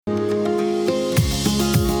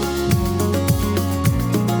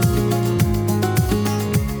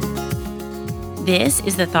This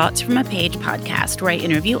is the Thoughts from a Page podcast, where I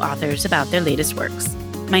interview authors about their latest works.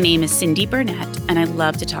 My name is Cindy Burnett, and I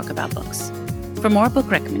love to talk about books. For more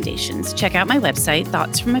book recommendations, check out my website,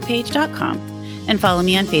 thoughtsfromapage.com, and follow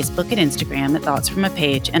me on Facebook and Instagram at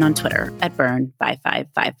thoughtsfromapage and on Twitter at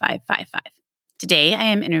burn555555. Today, I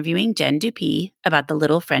am interviewing Jen Dupee about The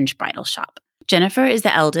Little French Bridal Shop. Jennifer is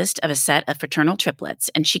the eldest of a set of fraternal triplets,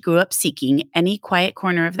 and she grew up seeking any quiet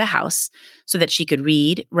corner of the house so that she could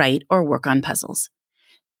read, write, or work on puzzles.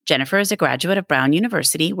 Jennifer is a graduate of Brown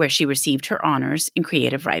University, where she received her honors in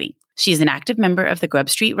creative writing. She is an active member of the Grub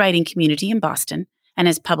Street writing community in Boston and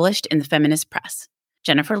has published in the feminist press.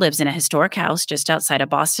 Jennifer lives in a historic house just outside of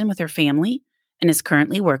Boston with her family and is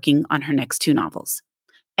currently working on her next 2 novels.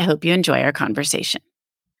 I hope you enjoy our conversation.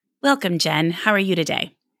 Welcome, Jen. How are you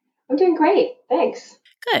today? I'm doing great. Thanks.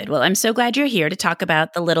 Good. Well, I'm so glad you're here to talk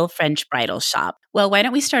about The Little French Bridal Shop. Well, why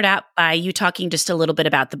don't we start out by you talking just a little bit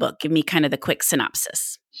about the book? Give me kind of the quick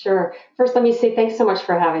synopsis. Sure. First, let me say thanks so much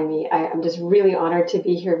for having me. I'm just really honored to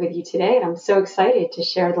be here with you today, and I'm so excited to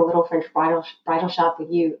share The Little French Bridal Shop with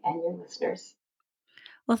you and your listeners.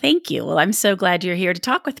 Well, thank you. Well, I'm so glad you're here to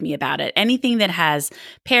talk with me about it. Anything that has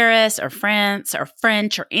Paris or France or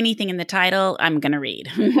French or anything in the title, I'm going to read.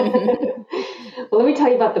 Well, let me tell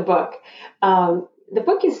you about the book. The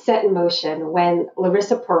book is set in motion when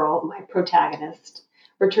Larissa Pearl, my protagonist,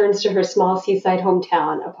 returns to her small seaside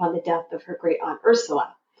hometown upon the death of her great aunt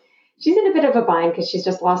Ursula. She's in a bit of a bind because she's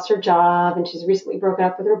just lost her job and she's recently broken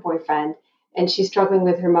up with her boyfriend, and she's struggling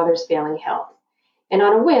with her mother's failing health. And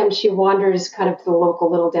on a whim, she wanders kind of to the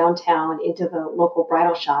local little downtown into the local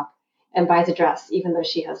bridal shop and buys a dress, even though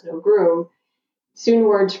she has no groom. Soon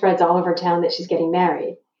word spreads all over town that she's getting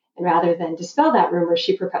married. And rather than dispel that rumor,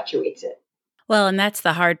 she perpetuates it. Well, and that's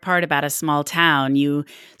the hard part about a small town. You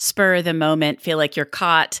spur of the moment, feel like you're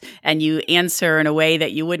caught, and you answer in a way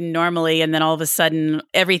that you wouldn't normally. And then all of a sudden,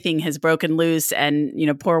 everything has broken loose. And,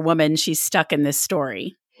 poor woman, she's stuck in this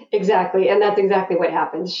story. Exactly. And that's exactly what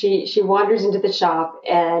happens. She wanders into the shop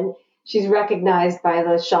and she's recognized by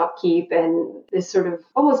the shopkeep, and this sort of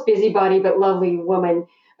almost busybody but lovely woman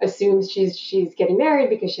assumes she's getting married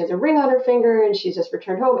because she has a ring on her finger and she's just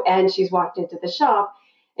returned home and she's walked into the shop,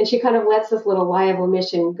 and she kind of lets this little lie of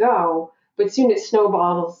omission go, but soon it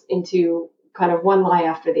snowballs into kind of one lie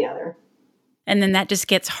after the other. And then that just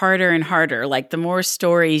gets harder and harder. Like the more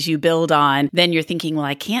stories you build on, then you're thinking, well,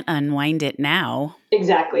 I can't unwind it now.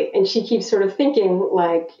 Exactly. And she keeps sort of thinking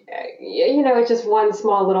like, it's just one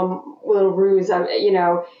small little ruse.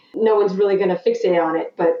 No one's really going to fixate on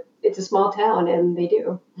it, but it's a small town and they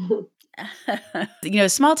do.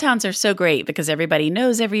 Small towns are so great because everybody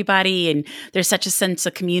knows everybody and there's such a sense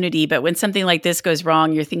of community. But when something like this goes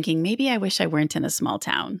wrong, you're thinking, maybe I wish I weren't in a small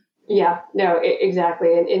town. Yeah, no,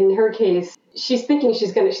 exactly. And in her case, she's thinking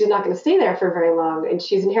she's not going to stay there for very long. And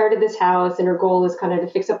she's inherited this house and her goal is kind of to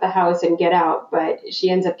fix up the house and get out. But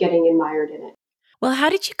she ends up getting mired in it. Well, how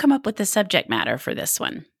did you come up with the subject matter for this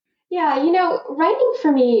one? Yeah, writing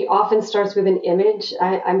for me often starts with an image.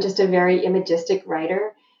 I'm just a very imagistic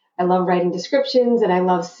writer. I love writing descriptions and I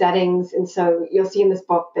love settings. And so you'll see in this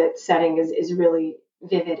book that setting is really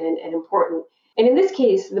vivid and important. And in this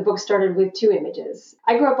case, the book started with 2 images.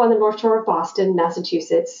 I grew up on the North Shore of Boston,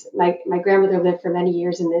 Massachusetts. My grandmother lived for many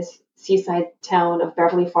years in this seaside town of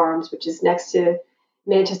Beverly Farms, which is next to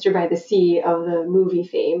Manchester by the Sea of the movie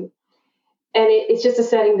fame. And it's just a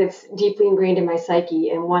setting that's deeply ingrained in my psyche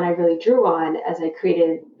and one I really drew on as I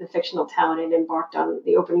created the fictional town and embarked on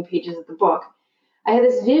the opening pages of the book. I had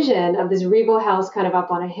this vision of this regal house kind of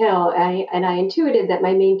up on a hill, and I intuited that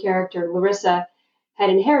my main character, Larissa, had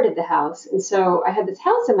inherited the house. And so I had this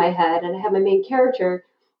house in my head and I had my main character,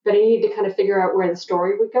 but I needed to kind of figure out where the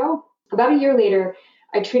story would go. About a year later,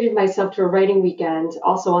 I treated myself to a writing weekend,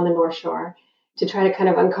 also on the North Shore, to try to kind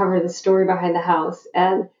of uncover the story behind the house.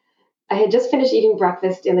 And I had just finished eating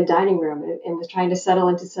breakfast in the dining room and was trying to settle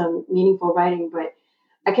into some meaningful writing, but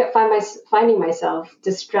I kept finding myself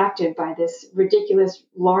distracted by this ridiculous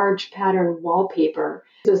large pattern wallpaper.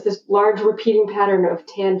 There's this large repeating pattern of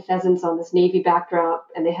tan pheasants on this navy backdrop,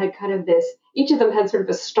 and they had kind of each of them had sort of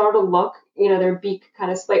a startled look, their beak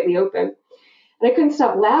kind of slightly open. And I couldn't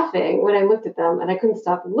stop laughing when I looked at them, and I couldn't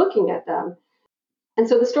stop looking at them. And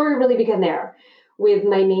so the story really began there, with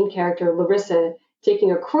my main character, Larissa,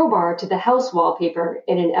 taking a crowbar to the house wallpaper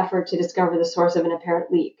in an effort to discover the source of an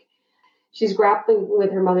apparent leak. She's grappling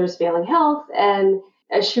with her mother's failing health, and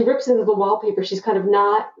as she rips into the wallpaper, she's kind of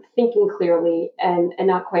not thinking clearly and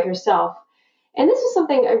not quite herself. And this was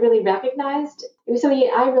something I really recognized. It was something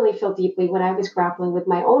I really felt deeply when I was grappling with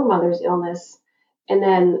my own mother's illness and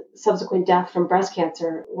then subsequent death from breast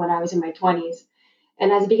cancer when I was in my 20s.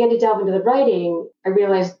 And as I began to delve into the writing, I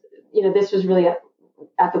realized, this was really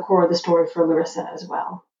at the core of the story for Larissa as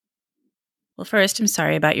well. Well, first, I'm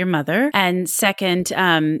sorry about your mother. And second,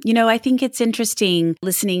 I think it's interesting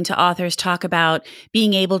listening to authors talk about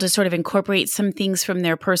being able to sort of incorporate some things from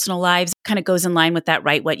their personal lives. Kind of goes in line with that,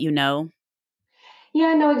 write what you know.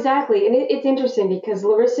 Yeah, no, exactly. And it's interesting because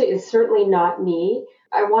Larissa is certainly not me.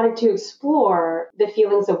 I wanted to explore the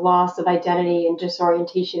feelings of loss of identity and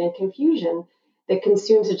disorientation and confusion that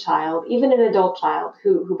consumes a child, even an adult child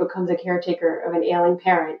who becomes a caretaker of an ailing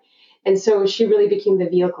parent. And so she really became the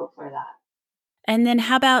vehicle for that. And then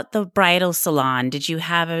how about the bridal salon? Did you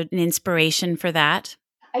have an inspiration for that?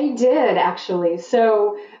 I did, actually.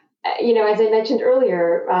 So, as I mentioned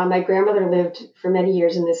earlier, my grandmother lived for many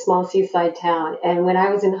years in this small seaside town. And when I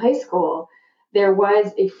was in high school, there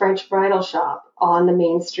was a French bridal shop on the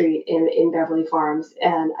main street in Beverly Farms.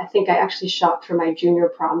 And I think I actually shopped for my junior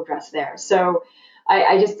prom dress there. So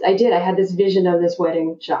I had this vision of this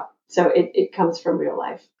wedding shop. So it comes from real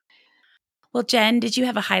life. Well, Jen, did you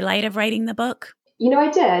have a highlight of writing the book?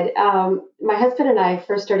 I did. My husband and I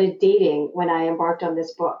first started dating when I embarked on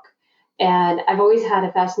this book. And I've always had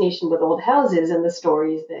a fascination with old houses and the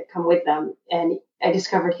stories that come with them. And I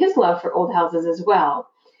discovered his love for old houses as well.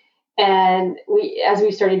 And as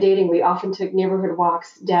we started dating, we often took neighborhood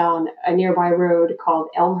walks down a nearby road called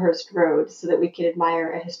Elmhurst Road so that we could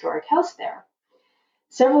admire a historic house there.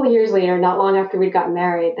 Several years later, not long after we'd gotten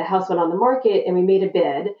married, the house went on the market and we made a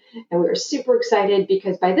bid. And we were super excited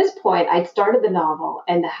because by this point, I'd started the novel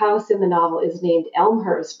and the house in the novel is named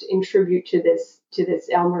Elmhurst in tribute to this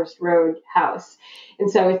Elmhurst Road house.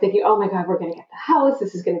 And so I was thinking, oh my God, we're going to get the house.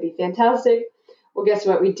 This is going to be fantastic. Well, guess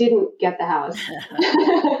what? We didn't get the house.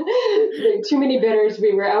 There were too many bidders.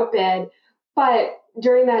 We were outbid. But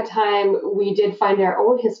during that time, we did find our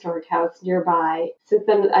own historic house nearby. Since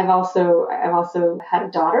then, I've also had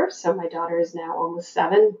a daughter. So my daughter is now almost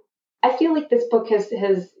 7. I feel like this book has,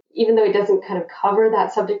 even though it doesn't kind of cover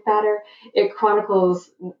that subject matter, it chronicles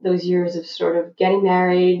those years of sort of getting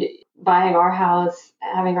married, buying our house,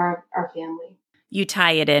 having our family. You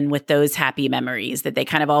tie it in with those happy memories that they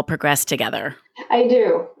kind of all progress together. I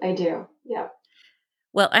do. Yeah.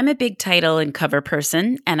 Well, I'm a big title and cover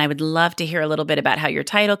person, and I would love to hear a little bit about how your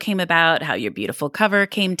title came about, how your beautiful cover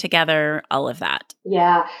came together, all of that.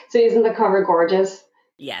 Yeah. So isn't the cover gorgeous?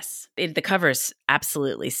 Yes. The cover's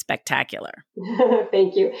absolutely spectacular.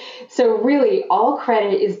 Thank you. So really, all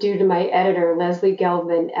credit is due to my editor, Leslie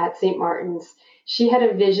Gelbman at St. Martin's. She had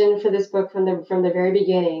a vision for this book from the very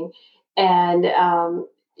beginning. And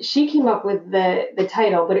she came up with the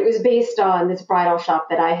title, but it was based on this bridal shop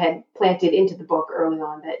that I had planted into the book early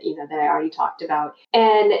on that I already talked about.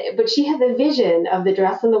 But she had the vision of the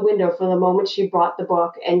dress in the window from the moment she bought the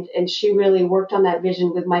book. And she really worked on that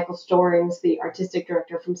vision with Michael Storings, the artistic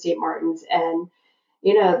director from St. Martin's. And,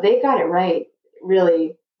 they got it right,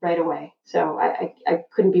 really right away. So I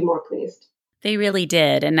couldn't be more pleased. They really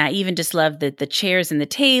did. And I even just love the chairs and the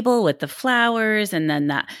table with the flowers. And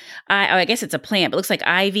then I guess it's a plant, but it looks like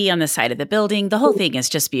ivy on the side of the building. The whole thing is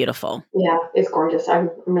just beautiful. Yeah, it's gorgeous.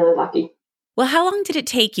 I'm really lucky. Well, how long did it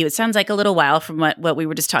take you? It sounds like a little while from what we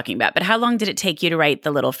were just talking about, but how long did it take you to write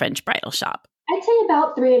The Little French Bridal Shop? I'd say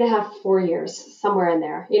about 3.5, 4 years, somewhere in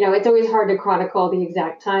there. It's always hard to chronicle the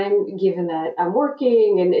exact time, given that I'm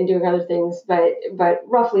working and doing other things, but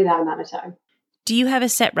roughly that amount of time. Do you have a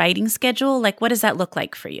set writing schedule? Like, what does that look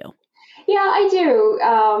like for you? Yeah, I do.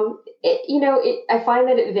 I find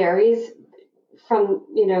that it varies from,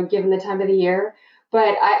 given the time of the year.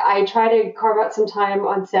 But I try to carve out some time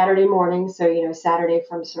on Saturday morning. So, Saturday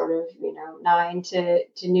from sort of, 9 to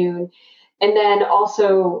noon. And then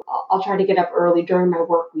also I'll try to get up early during my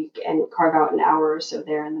work week and carve out an hour or so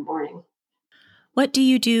there in the morning. What do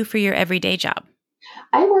you do for your everyday job?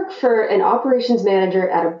 I work for an operations manager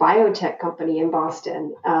at a biotech company in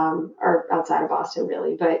Boston, or outside of Boston,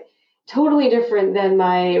 really, but totally different than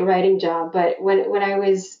my writing job. But when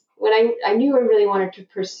I knew I really wanted to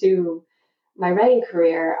pursue my writing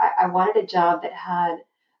career, I wanted a job that had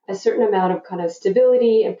a certain amount of kind of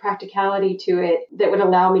stability and practicality to it that would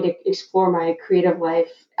allow me to explore my creative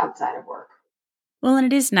life outside of work. Well, and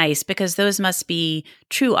it is nice because those must be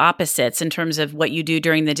true opposites in terms of what you do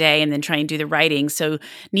during the day and then try and do the writing. So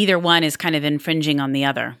neither one is kind of infringing on the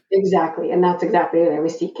other. Exactly. And that's exactly what I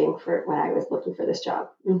was seeking for when I was looking for this job.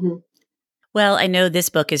 Mm-hmm. Well, I know this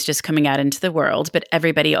book is just coming out into the world, but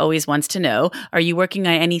everybody always wants to know, are you working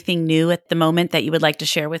on anything new at the moment that you would like to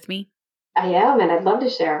share with me? I am, and I'd love to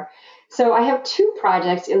share. So I have 2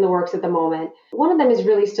 projects in the works at the moment. One of them is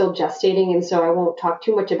really still gestating, and so I won't talk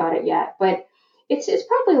too much about it yet, but it's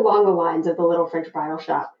probably along the lines of The Little French Bridal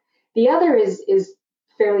Shop. The other is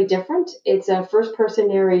fairly different. It's a first-person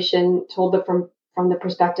narration told from the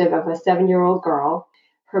perspective of a 7-year-old girl.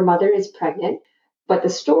 Her mother is pregnant, but the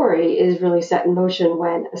story is really set in motion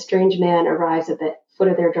when a strange man arrives at the foot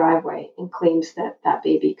of their driveway and claims that that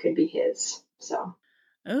baby could be his. So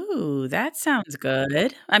Oh, that sounds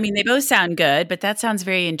good. I mean, they both sound good, but that sounds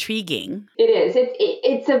very intriguing. it is.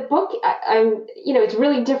 It's a book. It's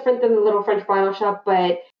really different than The Little French Bridal Shop,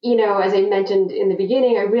 but as I mentioned in the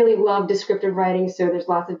beginning, I really love descriptive writing. So there's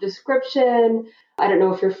lots of description. I don't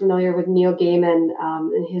know if you're familiar with Neil Gaiman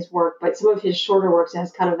and his work, but some of his shorter works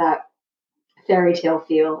has kind of that fairy tale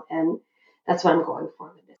feel, and that's what I'm going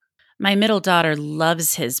for with it. My middle daughter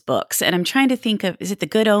loves his books, and I'm trying to think of, is it The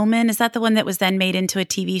Good Omen? Is that the one that was then made into a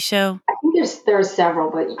TV show? I think there's several,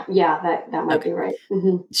 but yeah, that might be right.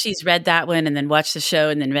 Mm-hmm. She's read that one and then watched the show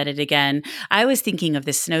and then read it again. I was thinking of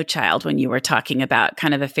The Snow Child when you were talking about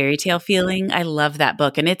kind of a fairy tale feeling. I love that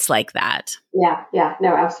book, and it's like that. Yeah,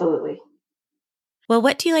 no, absolutely. Well,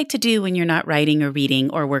 what do you like to do when you're not writing or reading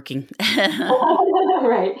or working?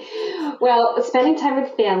 Right. Well, spending time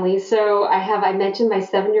with family. So I mentioned my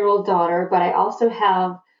 7-year-old daughter, but I also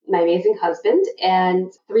have my amazing husband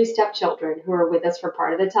and 3 stepchildren who are with us for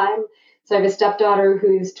part of the time. So I have a stepdaughter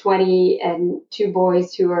who's 20 and 2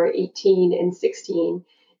 boys who are 18 and 16.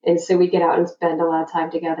 And so we get out and spend a lot of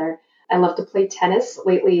time together. I love to play tennis.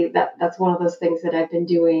 Lately, that's one of those things that I've been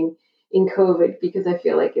doing in COVID because I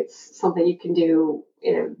feel like it's something you can do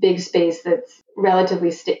in a big space that's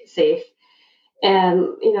relatively safe.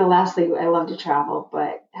 And, lastly, I love to travel,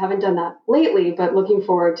 but haven't done that lately, but looking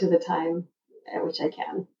forward to the time at which I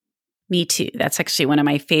can. Me too. That's actually one of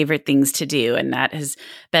my favorite things to do. And that has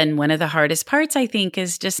been one of the hardest parts, I think,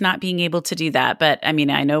 is just not being able to do that. But I mean,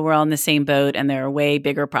 I know we're all in the same boat and there are way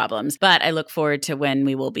bigger problems, but I look forward to when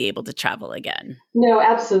we will be able to travel again. No,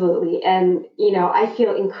 absolutely. And, I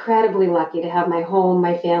feel incredibly lucky to have my home,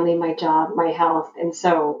 my family, my job, my health. And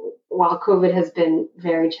so while COVID has been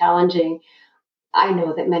very challenging, I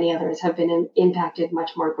know that many others have been impacted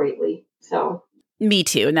much more greatly. So me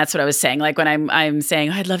too. And that's what I was saying. Like when I'm saying,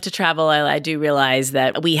 oh, I'd love to travel, I do realize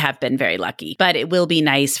that we have been very lucky, but it will be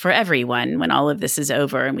nice for everyone when all of this is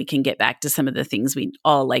over and we can get back to some of the things we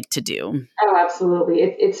all like to do. Oh, absolutely.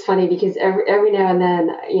 It's funny because every now and then,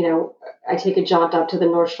 I take a jaunt up to the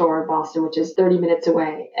North Shore of Boston, which is 30 minutes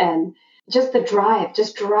away. And just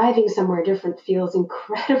driving somewhere different feels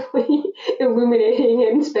incredibly illuminating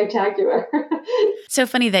and spectacular. So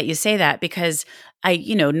funny that you say that because I,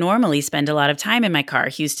 normally spend a lot of time in my car.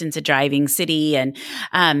 Houston's a driving city,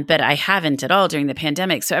 but I haven't at all during the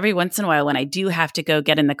pandemic. So every once in a while, when I do have to go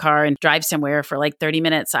get in the car and drive somewhere for like 30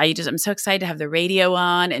 minutes, I'm so excited to have the radio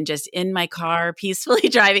on and just in my car peacefully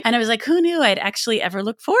driving. And I was like, who knew I'd actually ever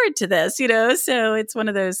look forward to this, So it's one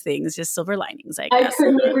of those things, just silver linings, I guess. I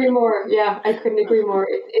couldn't agree more. Yeah, I couldn't agree more.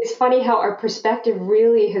 It's funny how our perspective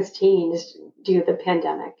really has changed due to the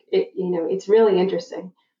pandemic. It's really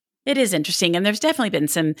interesting. It is interesting. And there's definitely been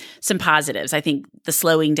some positives. I think the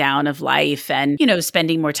slowing down of life and,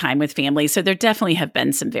 spending more time with family. So there definitely have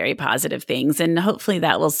been some very positive things. And hopefully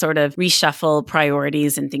that will sort of reshuffle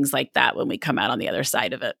priorities and things like that when we come out on the other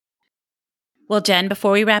side of it. Well, Jen,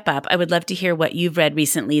 before we wrap up, I would love to hear what you've read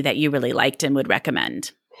recently that you really liked and would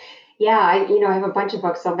recommend. Yeah, I have a bunch of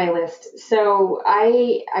books on my list. So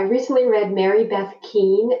I recently read Mary Beth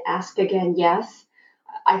Keane, Ask Again, Yes.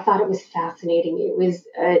 I thought it was fascinating. It was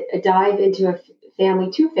a dive into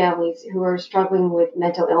two families who are struggling with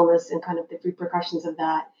mental illness and kind of the repercussions of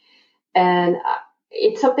that. And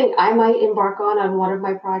it's something I might embark on one of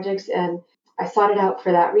my projects. And I sought it out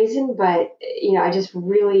for that reason. But, I just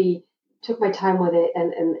really took my time with it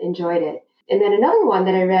and enjoyed it. And then another one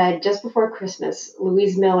that I read just before Christmas,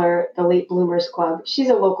 Louise Miller, The Late Bloomers Club. She's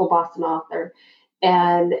a local Boston author.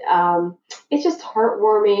 And it's just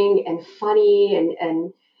heartwarming and funny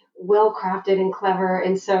and well crafted and clever.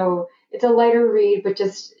 And so it's a lighter read, but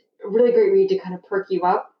just a really great read to kind of perk you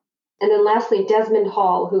up. And then lastly, Desmond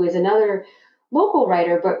Hall, who is another local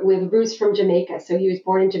writer, but with roots from Jamaica. So he was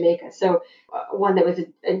born in Jamaica. So one that was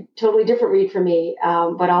a totally different read for me,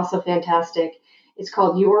 but also fantastic. It's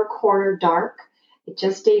called Your Corner Dark. It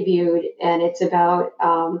just debuted, and it's about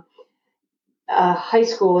a high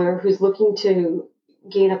schooler who's looking to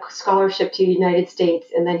gain a scholarship to the United States,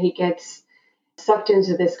 and then he gets sucked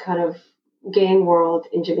into this kind of gang world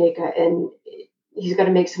in Jamaica, and he's got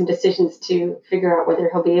to make some decisions to figure out whether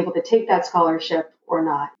he'll be able to take that scholarship or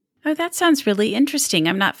not. Oh, that sounds really interesting.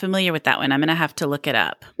 I'm not familiar with that one. I'm going to have to look it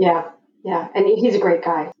up. Yeah, and he's a great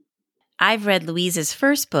guy. I've read Louise's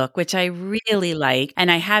first book, which I really like,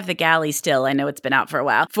 and I have the galley still. I know it's been out for a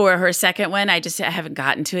while. For her second one, I haven't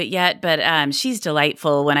gotten to it yet, but she's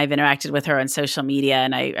delightful when I've interacted with her on social media,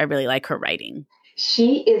 and I really like her writing.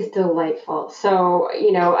 She is delightful. So,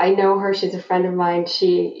 I know her. She's a friend of mine.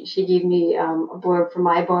 She gave me a blurb for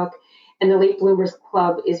my book, and the Late Bloomers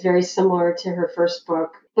Club is very similar to her first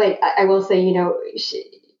book. But I will say,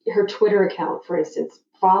 her Twitter account, for instance,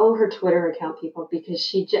 follow her Twitter account, people,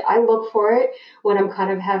 because I look for it when I'm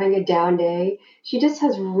kind of having a down day. She just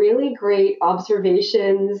has really great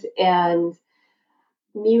observations and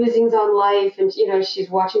musings on life. And, she's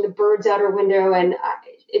watching the birds out her window, and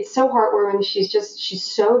it's so heartwarming. She's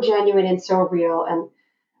so genuine and so real. And,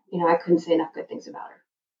 I couldn't say enough good things about her.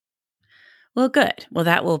 Well, good. Well,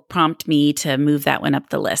 that will prompt me to move that one up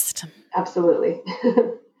the list. Absolutely.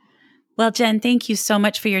 Well, Jen, thank you so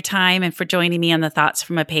much for your time and for joining me on the Thoughts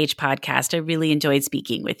from a Page podcast. I really enjoyed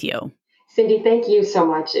speaking with you. Cindy, thank you so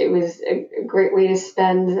much. It was a great way to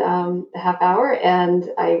spend a half hour, and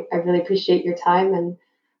I really appreciate your time and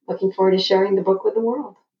looking forward to sharing the book with the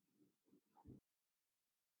world.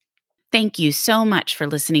 Thank you so much for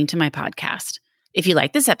listening to my podcast. If you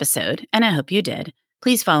liked this episode, and I hope you did,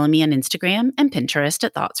 please follow me on Instagram and Pinterest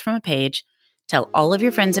at Thoughts from a Page. Tell all of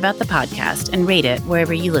your friends about the podcast and rate it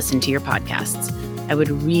wherever you listen to your podcasts. I would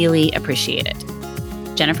really appreciate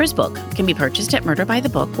it. Jennifer's book can be purchased at Murder by the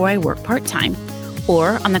Book, where I work part-time,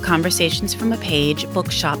 or on the Conversations from a Page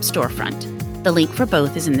bookshop storefront. The link for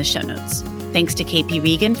both is in the show notes. Thanks to KP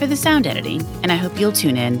Regan for the sound editing, and I hope you'll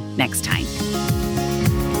tune in next time.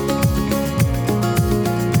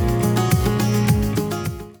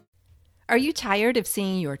 Are you tired of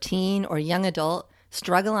seeing your teen or young adult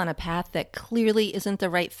struggle on a path that clearly isn't the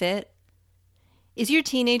right fit? Is your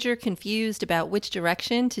teenager confused about which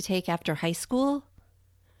direction to take after high school?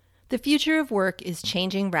 The future of work is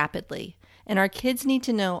changing rapidly, and our kids need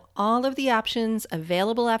to know all of the options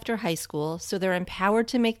available after high school so they're empowered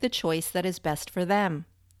to make the choice that is best for them.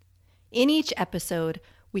 In each episode,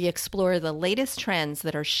 we explore the latest trends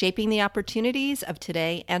that are shaping the opportunities of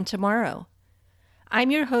today and tomorrow.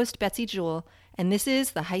 I'm your host, Betsy Jewell, and this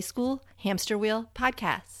is the High School Hamster Wheel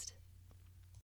Podcast.